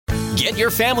Get your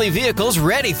family vehicles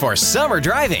ready for summer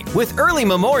driving with early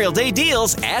Memorial Day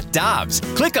deals at Dobbs.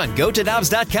 Click on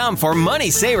GoToDobbs.com for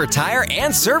money saver tire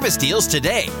and service deals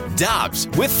today. Dobbs,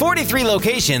 with 43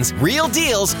 locations, real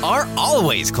deals are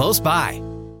always close by.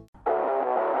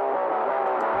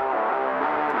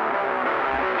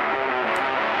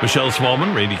 Michelle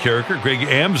Smallman, Randy Carricker, Greg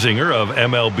Amsinger of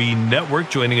MLB Network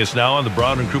joining us now on the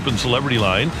Brown and Crouppen Celebrity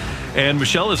Line. And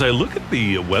Michelle, as I look at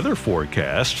the weather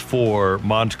forecast for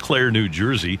Montclair, New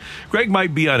Jersey, Greg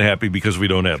might be unhappy because we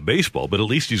don't have baseball, but at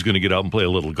least he's going to get out and play a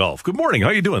little golf. Good morning.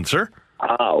 How you doing, sir?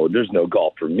 Oh, there's no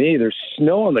golf for me. There's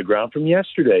snow on the ground from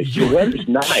yesterday. The weather's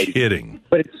nice. Kidding.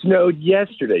 But it snowed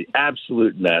yesterday.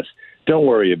 Absolute mess. Don't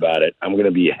worry about it. I'm going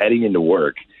to be heading into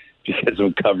work because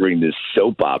I'm covering this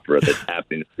soap opera that's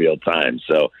happening in real time.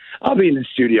 So I'll be in the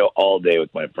studio all day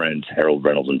with my friends Harold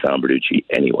Reynolds and Tom Bertucci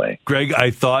anyway. Greg, I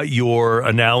thought your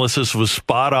analysis was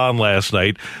spot on last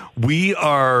night. We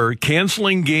are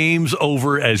canceling games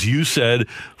over, as you said,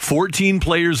 14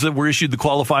 players that were issued the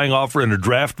qualifying offer in a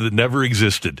draft that never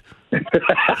existed.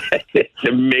 It's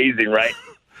amazing, right?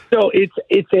 So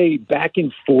it's a back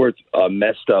and forth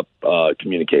messed up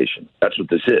communication. That's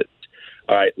what this is.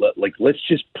 All right, let's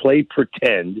just play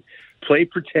pretend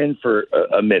for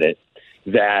a minute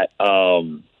that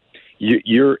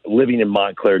you're living in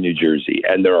Montclair, New Jersey,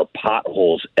 and there are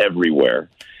potholes everywhere,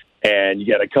 and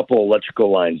you got a couple electrical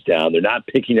lines down. They're not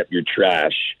picking up your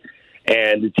trash,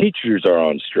 and the teachers are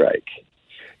on strike.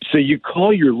 So you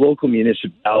call your local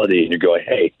municipality and you're going,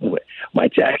 hey, my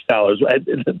tax dollars,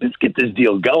 let's get this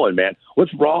deal going, man.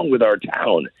 What's wrong with our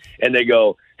town? And they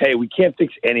go, hey, we can't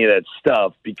fix any of that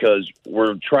stuff because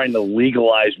we're trying to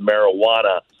legalize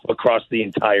marijuana across the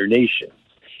entire nation.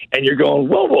 And you're going,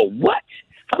 whoa, what?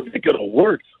 How's it going to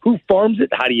work? Who farms it?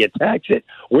 How do you tax it?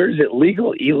 Where is it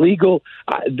legal, illegal?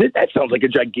 That sounds like a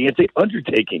gigantic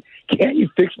undertaking. Can't you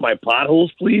fix my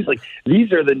potholes, please? Like,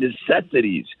 these are the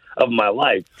necessities of my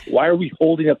life. Why are we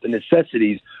holding up the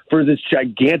necessities for this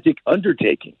gigantic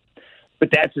undertaking? But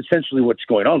that's essentially what's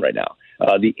going on right now.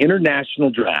 The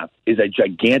international draft is a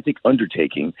gigantic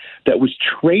undertaking that was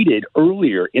traded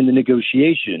earlier in the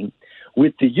negotiation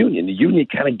with the union. The union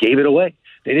kind of gave it away.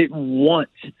 They didn't want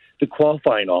the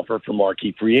qualifying offer for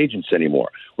marquee free agents anymore,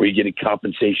 where you get a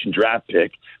compensation draft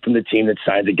pick from the team that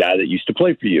signed the guy that used to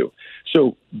play for you.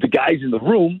 So the guys in the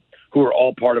room, who are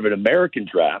all part of an American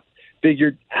draft,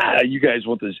 figured, you guys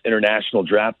want this international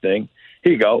draft thing?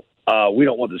 Here you go. We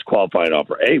don't want this qualifying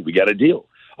offer. Hey, we got a deal.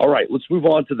 All right, let's move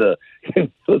on to the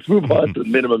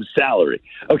minimum salary.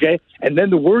 Okay, and then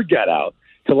the word got out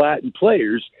to Latin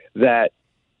players that,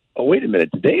 oh, wait a minute,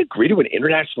 did they agree to an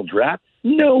international draft?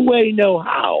 No way, no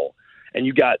how. And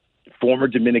you got former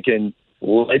Dominican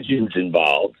legends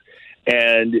involved,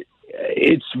 and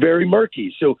it's very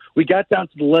murky. So we got down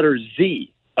to the letter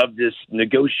Z of this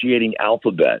negotiating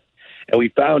alphabet, and we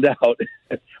found out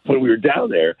when we were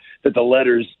down there that the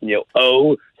letters,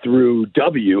 O through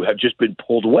W have just been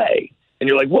pulled away. And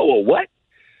you're like, whoa, what?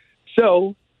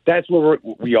 So that's where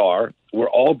we are. We're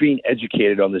all being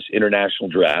educated on this international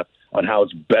draft, on how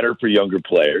it's better for younger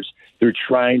players. They're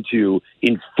trying to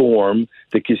inform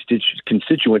the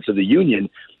constituents of the union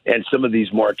and some of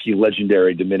these marquee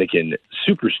legendary Dominican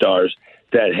superstars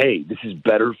that, hey, this is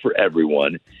better for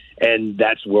everyone. And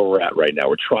that's where we're at right now.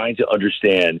 We're trying to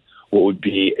understand what would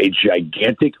be a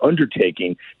gigantic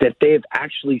undertaking that they have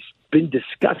actually been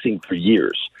discussing for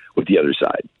years with the other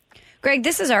side. Greg,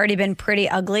 this has already been pretty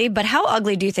ugly, but how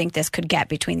ugly do you think this could get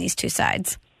between these two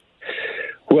sides?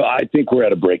 Well, I think we're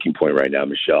at a breaking point right now,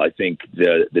 Michelle. I think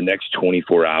the next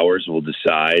 24 hours will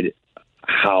decide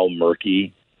how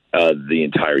murky the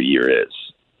entire year is.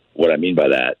 What I mean by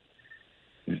that,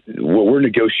 we're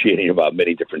negotiating about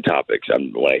many different topics.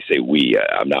 When I say we,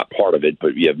 I'm not part of it,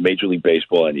 but we have Major League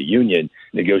Baseball and the union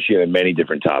negotiating many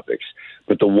different topics.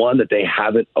 But the one that they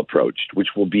haven't approached,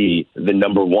 which will be the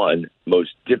number one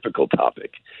most difficult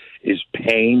topic, is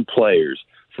paying players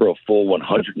for a full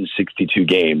 162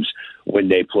 games when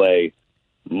they play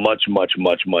many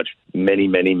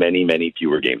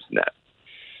fewer games than that.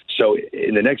 So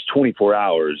in the next 24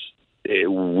 hours,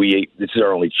 this is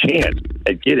our only chance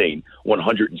at getting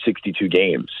 162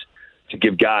 games to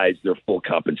give guys their full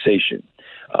compensation.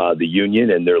 The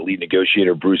union and their lead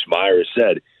negotiator, Bruce Meyer, has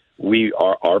said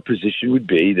our position would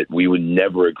be that we would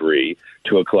never agree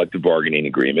to a collective bargaining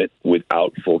agreement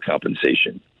without full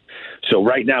compensation. So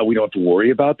right now, we don't have to worry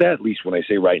about that. At least when I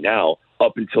say right now,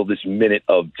 up until this minute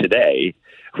of today,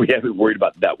 we haven't worried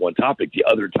about that one topic. The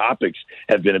other topics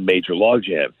have been a major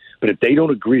logjam. But if they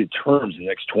don't agree to terms in the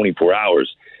next 24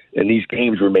 hours, and these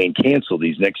games remain canceled,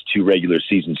 these next 2 regular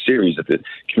season series that the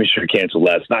commissioner canceled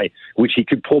last night, which he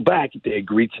could pull back if they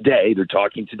agree today, they're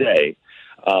talking today,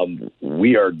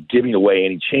 we are giving away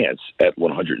any chance at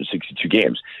 162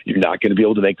 games. You're not going to be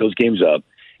able to make those games up.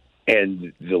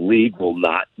 And the league will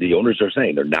not, the owners are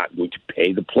saying they're not going to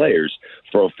pay the players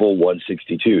for a full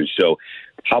 162. So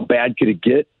how bad could it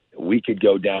get? We could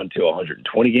go down to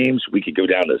 120 games. We could go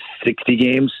down to 60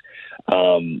 games.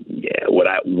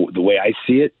 The way I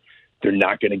see it, they're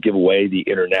not going to give away the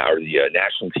internet or the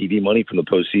national TV money from the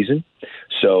postseason.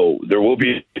 So there will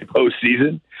be a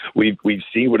postseason. We've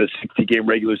seen what a 60-game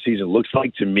regular season looks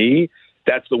like. To me,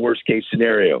 that's the worst case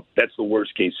scenario. That's the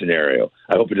worst case scenario.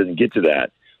 I hope it doesn't get to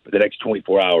that. But the next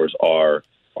 24 hours are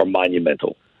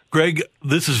monumental. Greg,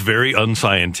 this is very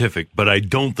unscientific, but I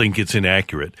don't think it's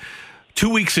inaccurate. 2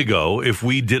 weeks ago, if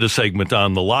we did a segment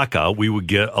on the lockout, we would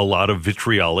get a lot of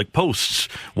vitriolic posts,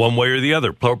 one way or the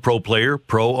other, pro player,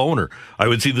 pro owner. I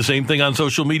would see the same thing on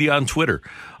social media, on Twitter.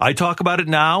 I talk about it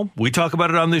now. We talk about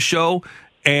it on this show,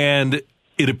 and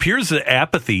it appears that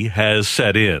apathy has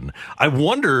set in. I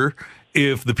wonder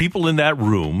if the people in that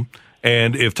room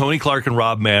and if Tony Clark and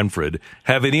Rob Manfred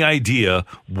have any idea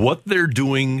what they're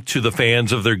doing to the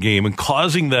fans of their game and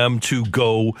causing them to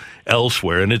go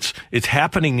elsewhere. And it's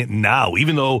happening now,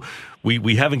 even though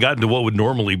we haven't gotten to what would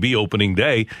normally be opening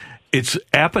day. It's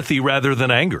apathy rather than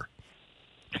anger.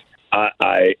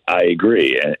 I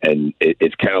agree. And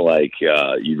it's kind of like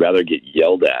you'd rather get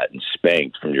yelled at and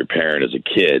spanked from your parent as a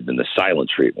kid than the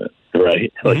silent treatment,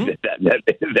 right? Mm-hmm. Like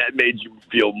that made you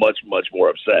feel much, much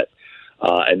more upset.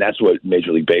 And that's what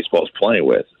Major League Baseball is playing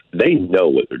with. They know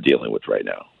what they're dealing with right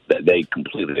now. They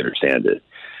completely understand it.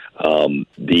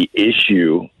 The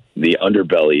issue, the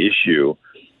underbelly issue,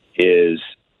 is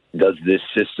does this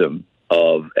system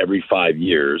of every 5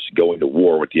 years going to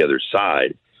war with the other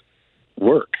side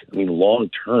work? I mean, long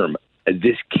term,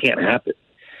 this can't happen.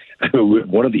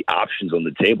 One of the options on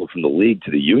the table from the league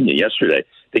to the union yesterday,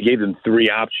 they gave them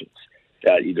 3 options.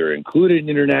 That either included an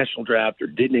international draft or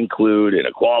didn't include, and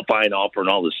a qualifying offer and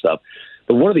all this stuff.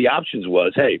 But one of the options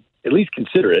was, hey, at least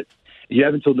consider it. You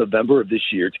have until November of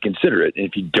this year to consider it. And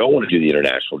if you don't want to do the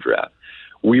international draft,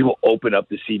 we will open up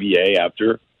the CBA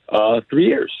after 3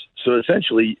 years. So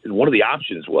essentially, one of the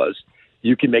options was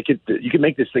you can make this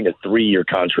thing a 3-year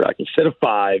contract instead of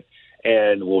 5,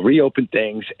 and we'll reopen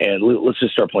things and let's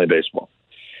just start playing baseball.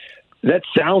 That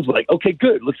sounds like, okay,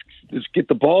 good. Let's get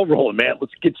the ball rolling, man.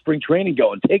 Let's get spring training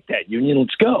going. Take that, union.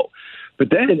 Let's go.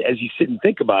 But then as you sit and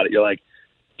think about it, you're like,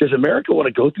 does America want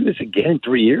to go through this again in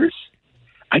 3 years?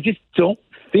 I just don't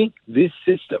think this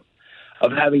system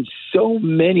of having so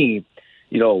many,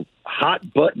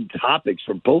 hot button topics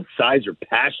where both sides are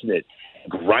passionate,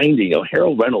 grinding.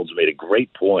 Harold Reynolds made a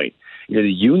great point. The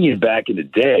union back in the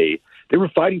day, they were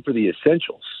fighting for the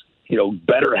essentials,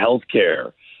 better health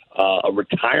care, a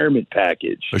retirement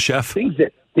package, a chef, things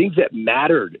that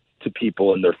mattered to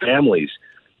people and their families.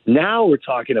 Now we're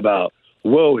talking about,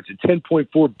 whoa, it's a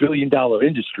 $10.4 billion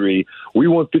industry. We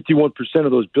want 51%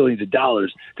 of those billions of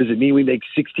dollars. Does it mean we make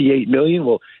 $68 million?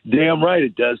 Well, damn right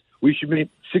it does. We should make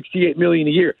 $68 million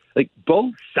a year. Like,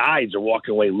 both sides are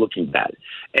walking away looking bad.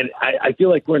 And I feel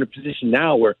like we're in a position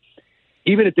now where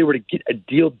even if they were to get a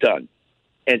deal done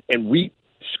and we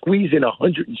squeeze in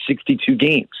 162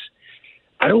 games,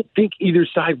 I don't think either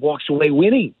side walks away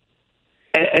winning.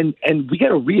 And we got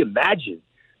to reimagine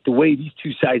the way these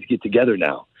two sides get together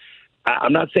now.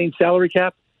 I'm not saying salary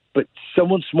cap, but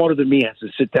someone smarter than me has to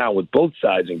sit down with both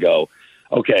sides and go,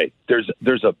 okay,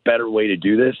 there's a better way to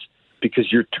do this,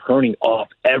 because you're turning off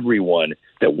everyone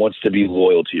that wants to be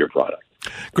loyal to your product.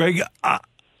 Greg,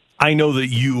 I know that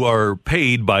you are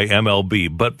paid by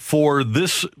MLB, but for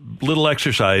this little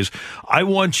exercise, I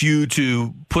want you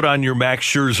to put on your Max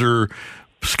Scherzer,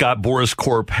 Scott Boras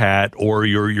Corp hat or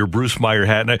your Bruce Meyer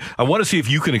hat. And I want to see if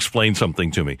you can explain something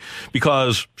to me,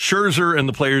 because Scherzer and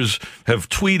the players have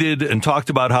tweeted and talked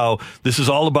about how this is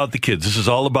all about the kids. This is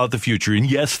all about the future. And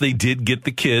yes, they did get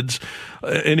the kids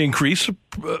an increase.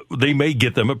 They may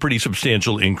get them a pretty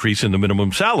substantial increase in the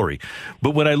minimum salary.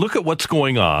 But when I look at what's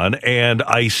going on and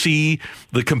I see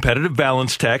the competitive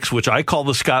balance tax, which I call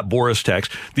the Scott Boras tax,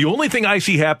 the only thing I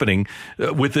see happening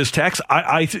with this tax,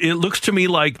 it looks to me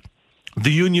like the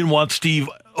union wants Steve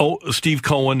Steve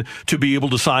Cohen to be able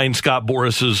to sign Scott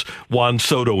Boris's Juan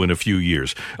Soto in a few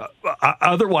years.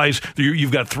 Otherwise,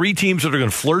 you've got three teams that are going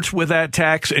to flirt with that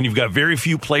tax, and you've got very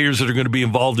few players that are going to be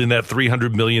involved in that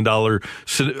 $300 million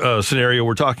scenario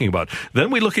we're talking about.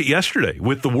 Then we look at yesterday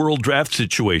with the World Draft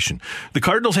situation. The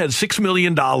Cardinals had $6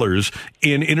 million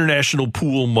in international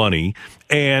pool money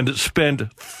and spent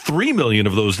 $3 million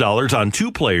of those dollars on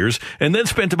two players, and then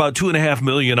spent about $2.5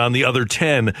 million on the other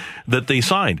 10 that they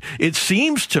signed. It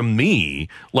seems to me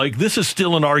like this is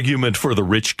still an argument for the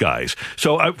rich guys.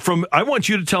 So I want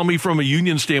you to tell me from a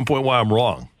union standpoint why I'm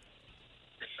wrong.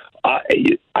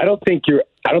 I don't think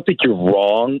you're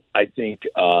wrong. I think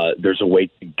there's a way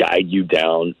to guide you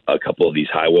down a couple of these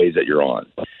highways that you're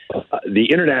on. The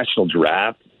international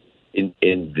draft, in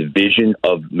the vision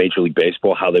of Major League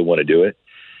Baseball, how they want to do it,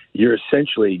 you're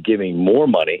essentially giving more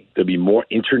money. There'll be more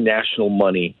international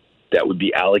money that would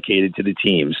be allocated to the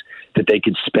teams that they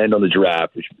could spend on the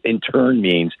draft, which in turn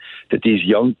means that these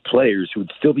young players who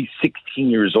would still be 16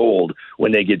 years old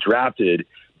when they get drafted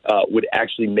would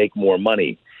actually make more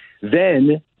money.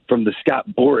 Then, from the Scott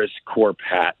Boras Corp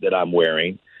hat that I'm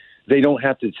wearing, they don't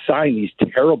have to sign these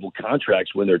terrible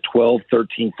contracts when they're 12,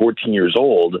 13, 14 years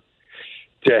old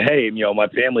to, hey, my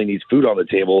family needs food on the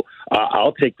table.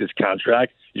 I'll take this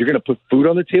contract. You're going to put food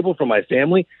on the table for my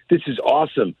family? This is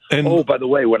awesome. And by the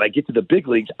way, when I get to the big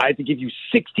leagues, I have to give you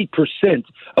 60%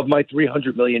 of my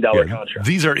 $300 million contract.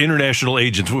 These are international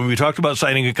agents. When we talked about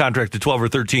signing a contract to 12 or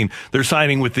 13, they're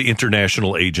signing with the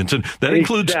international agents. And that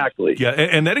includes,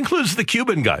 and that includes the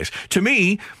Cuban guys. To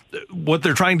me, what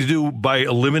they're trying to do by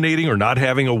eliminating or not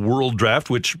having a world draft,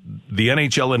 which the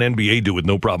NHL and NBA do with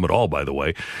no problem at all, by the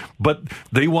way, but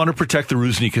they want to protect the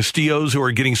Rusney Castillos, who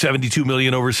are getting $72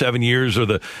 million over 7 years, or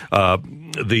the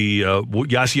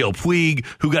Yasiel Puig,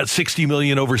 who got $60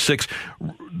 million over 6.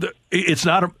 It's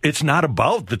not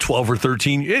about the 12 or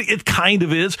 13. It kind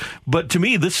of is, but to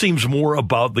me, this seems more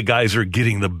about the guys who are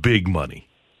getting the big money.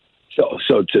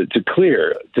 So to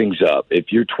clear things up, if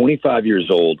you're 25 years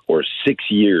old or 6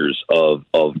 years of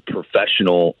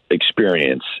professional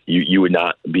experience, you would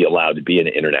not be allowed to be in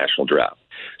an international draft.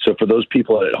 So for those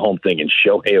people at home thinking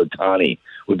Shohei Ohtani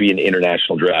would be an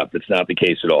international draft, that's not the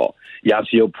case at all.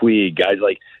 Yasiel Puig, guys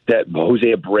like that, Jose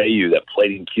Abreu that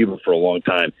played in Cuba for a long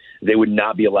time, they would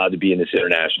not be allowed to be in this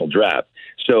international draft.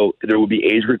 So there would be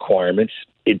age requirements.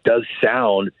 It does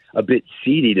sound a bit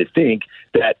seedy to think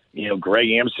that, Greg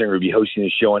Amsinger would be hosting a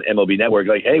show on MLB Network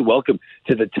like, hey, welcome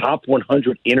to the top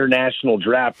 100 international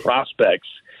draft prospects.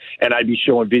 And I'd be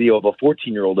showing video of a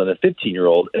 14-year-old and a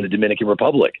 15-year-old in the Dominican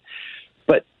Republic.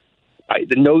 But I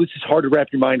know this is hard to wrap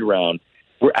your mind around.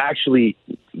 We're actually,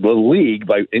 the league,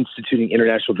 by instituting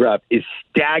international draft, is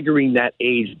staggering that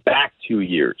age back 2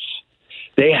 years.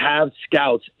 They have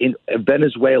scouts in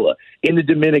Venezuela, in the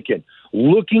Dominican,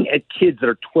 looking at kids that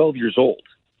are 12 years old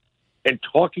and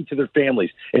talking to their families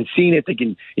and seeing if they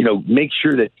can, make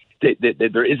sure that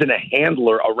there isn't a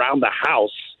handler around the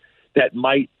house that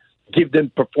might give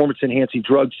them performance-enhancing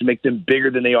drugs to make them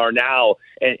bigger than they are now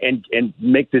and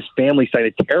make this family sign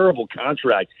a terrible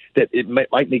contract that it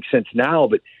might make sense now,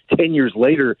 but 10 years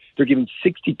later, they're giving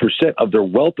 60% of their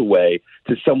wealth away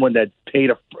to someone that paid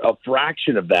a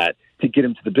fraction of that to get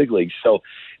them to the big leagues. So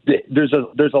there's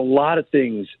a lot of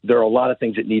things. There are a lot of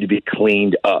things that need to be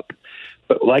cleaned up.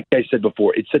 But like I said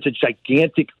before, it's such a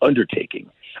gigantic undertaking.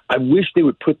 I wish they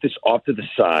would put this off to the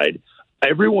side.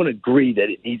 Everyone agreed that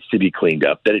it needs to be cleaned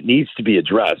up, that it needs to be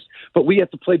addressed. But we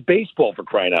have to play baseball, for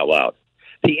crying out loud.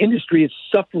 The industry is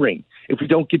suffering if we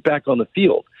don't get back on the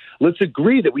field. Let's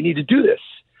agree that we need to do this.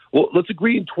 Well, let's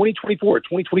agree in 2024,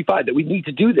 2025 that we need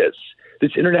to do this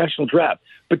international draft.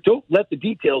 But don't let the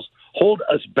details hold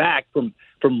us back from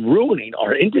ruining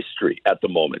our industry at the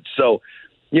moment. So,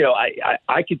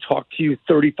 I could talk to you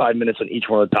 35 minutes on each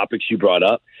one of the topics you brought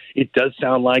up. It does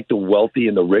sound like the wealthy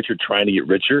and the rich are trying to get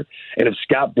richer. And if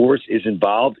Scott Boras is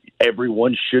involved,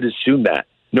 everyone should assume that.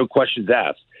 No questions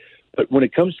asked. But when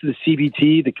it comes to the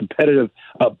CBT, the competitive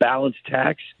balance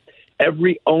tax,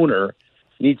 every owner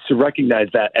needs to recognize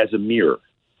that as a mirror.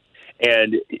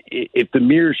 And if the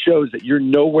mirror shows that you're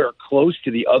nowhere close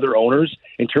to the other owners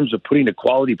in terms of putting a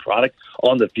quality product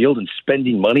on the field and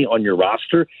spending money on your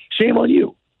roster, shame on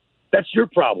you. That's your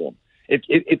problem. If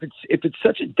it's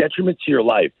such a detriment to your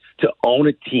life to own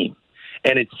a team,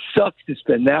 and it sucks to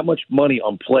spend that much money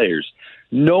on players,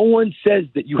 no one says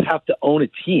that you have to own a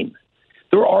team.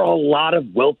 There are a lot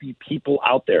of wealthy people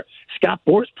out there. Scott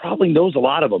Boras probably knows a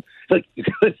lot of them. It's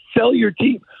like, sell your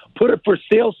team, put a for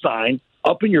sale sign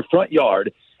up in your front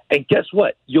yard, and guess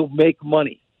what? You'll make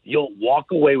money. You'll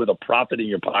walk away with a profit in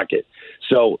your pocket.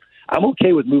 So I'm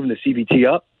okay with moving the CBT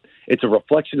up. It's a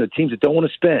reflection of teams that don't want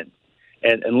to spend,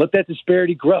 and let that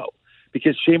disparity grow,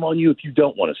 because shame on you if you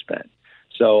don't want to spend.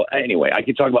 So anyway, I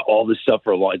could talk about all this stuff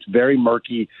for a long. It's very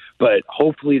murky, but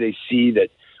hopefully they see that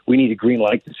we need to green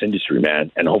light this industry,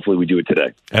 man, and hopefully we do it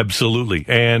today. Absolutely.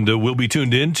 And we'll be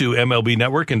tuned in to MLB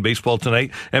Network and Baseball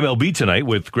Tonight, MLB Tonight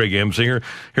with Greg Amsinger,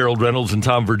 Harold Reynolds, and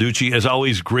Tom Verducci. As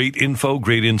always, great info,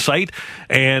 great insight,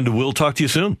 and we'll talk to you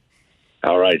soon.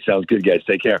 All right. Sounds good, guys.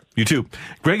 Take care. You too.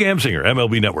 Greg Amsinger,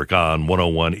 MLB Network on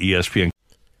 101 ESPN.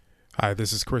 Hi,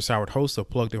 this is Chris Howard, host of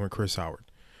Plugged In with Chris Howard.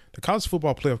 The College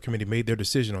Football Playoff Committee made their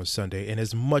decision on Sunday, and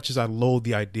as much as I loathe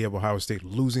the idea of Ohio State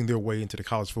losing their way into the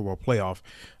College Football Playoff,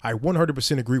 I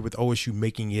 100% agree with OSU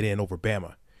making it in over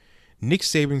Bama. Nick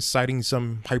Saban citing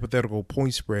some hypothetical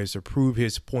point spreads to prove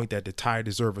his point that the Tide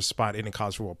deserve a spot in the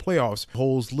College Football Playoffs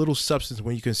holds little substance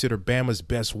when you consider Bama's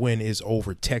best win is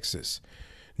over Texas.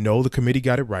 No, the committee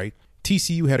got it right.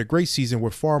 TCU had a great season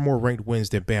with far more ranked wins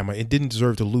than Bama and didn't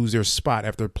deserve to lose their spot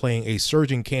after playing a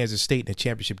surging Kansas State in a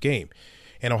championship game.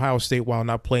 And Ohio State, while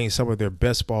not playing some of their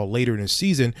best ball later in the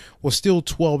season, was still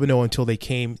 12-0 until they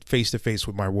came face-to-face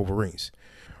with my Wolverines.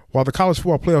 While the college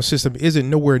football playoff system isn't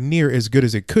nowhere near as good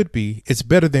as it could be, it's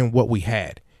better than what we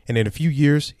had. And in a few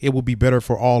years, it will be better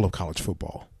for all of college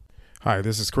football. Hi,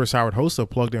 this is Chris Howard, host of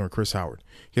Plugged In with Chris Howard.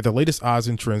 Get the latest odds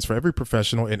and trends for every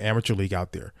professional and amateur league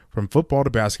out there. From football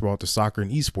to basketball to soccer and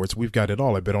esports, we've got it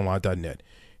all at betonline.net.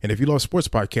 And if you love sports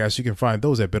podcasts, you can find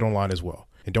those at BetOnline as well.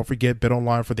 And don't forget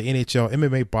BetOnline for the NHL,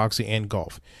 MMA, boxing, and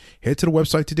golf. Head to the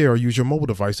website today or use your mobile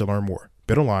device to learn more.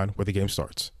 BetOnline, where the game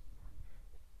starts.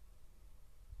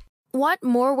 Want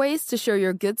more ways to show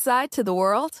your good side to the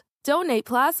world? Donate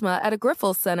plasma at a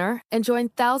Grifols Center and join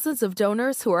thousands of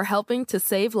donors who are helping to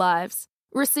save lives.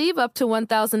 Receive up to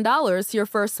 $1,000 your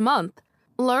first month.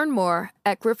 Learn more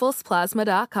at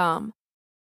grifolsplasma.com.